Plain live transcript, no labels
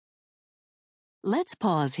Let's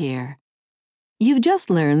pause here. You've just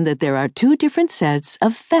learned that there are two different sets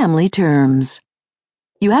of family terms.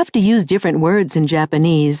 You have to use different words in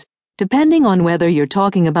Japanese, depending on whether you're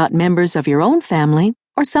talking about members of your own family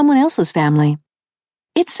or someone else's family.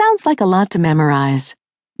 It sounds like a lot to memorize,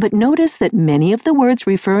 but notice that many of the words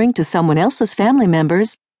referring to someone else's family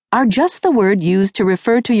members are just the word used to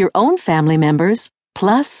refer to your own family members,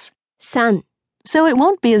 plus さん so it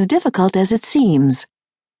won't be as difficult as it seems.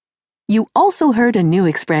 You also heard a new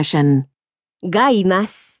expression, がいま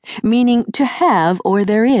す。 meaning to have or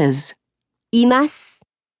there is, います。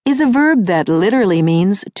 is a verb that literally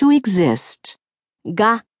means to exist,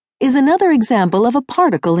 が is another example of a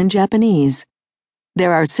particle in Japanese.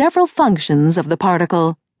 There are several functions of the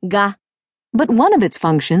particle, が but one of its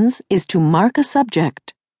functions is to mark a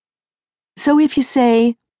subject. So if you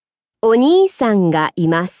say, お兄さんがい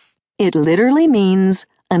ます。 it literally means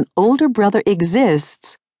an older brother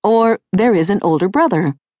exists or there is an older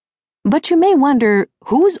brother. But you may wonder,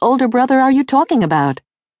 whose older brother are you talking about?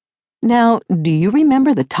 Now, do you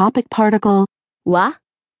remember the topic particle? は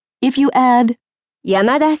If you add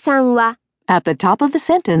山田さんは at the top of the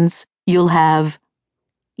sentence, you'll have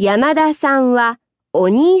山田さんはお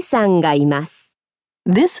兄さんがいます。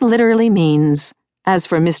 this literally means, as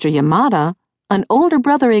for Mr. Yamada, an older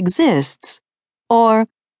brother exists, or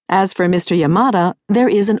as for Mr. Yamada, there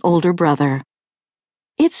is an older brother.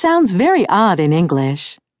 It sounds very odd in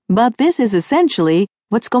English, but this is essentially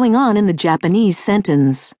what's going on in the Japanese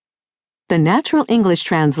sentence. The natural English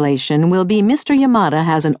translation will be Mr. Yamada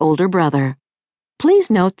has an older brother. Please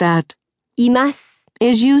note that います。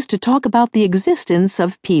 is used to talk about the existence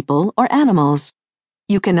of people or animals.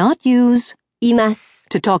 You cannot use います。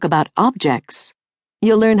 to talk about objects.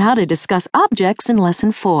 You'll learn how to discuss objects in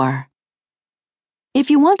Lesson 4. If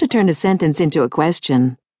you want to turn a sentence into a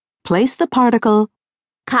question, place the particle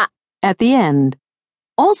か at the end.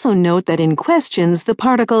 Also note that in questions the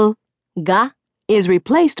particle が is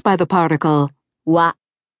replaced by the particle は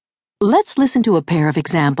Let's listen to a pair of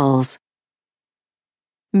examples.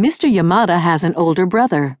 Mr. Yamada has an older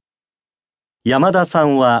brother. 山田さ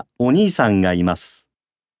んはお兄さんがいます。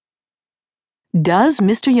 Does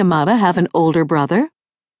Mr. Yamada have an older brother?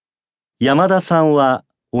 山田さんは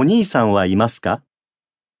お兄さんはいますか？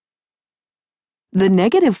 The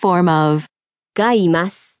negative form of がいま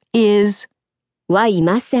す。 is, はい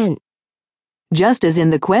ません。 just as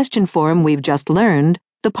in the question form we've just learned,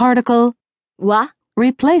 the particle は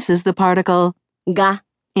replaces the particle が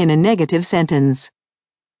in a negative sentence.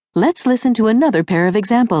 Let's listen to another pair of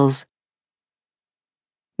examples.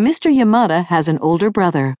 Mr. Yamada has an older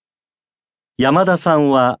brother. 山田さん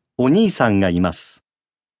はお兄さんがいます。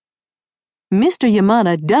 Mr.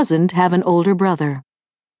 Yamada doesn't have an older brother.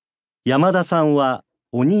 山田さんは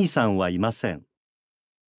お兄さんはいません。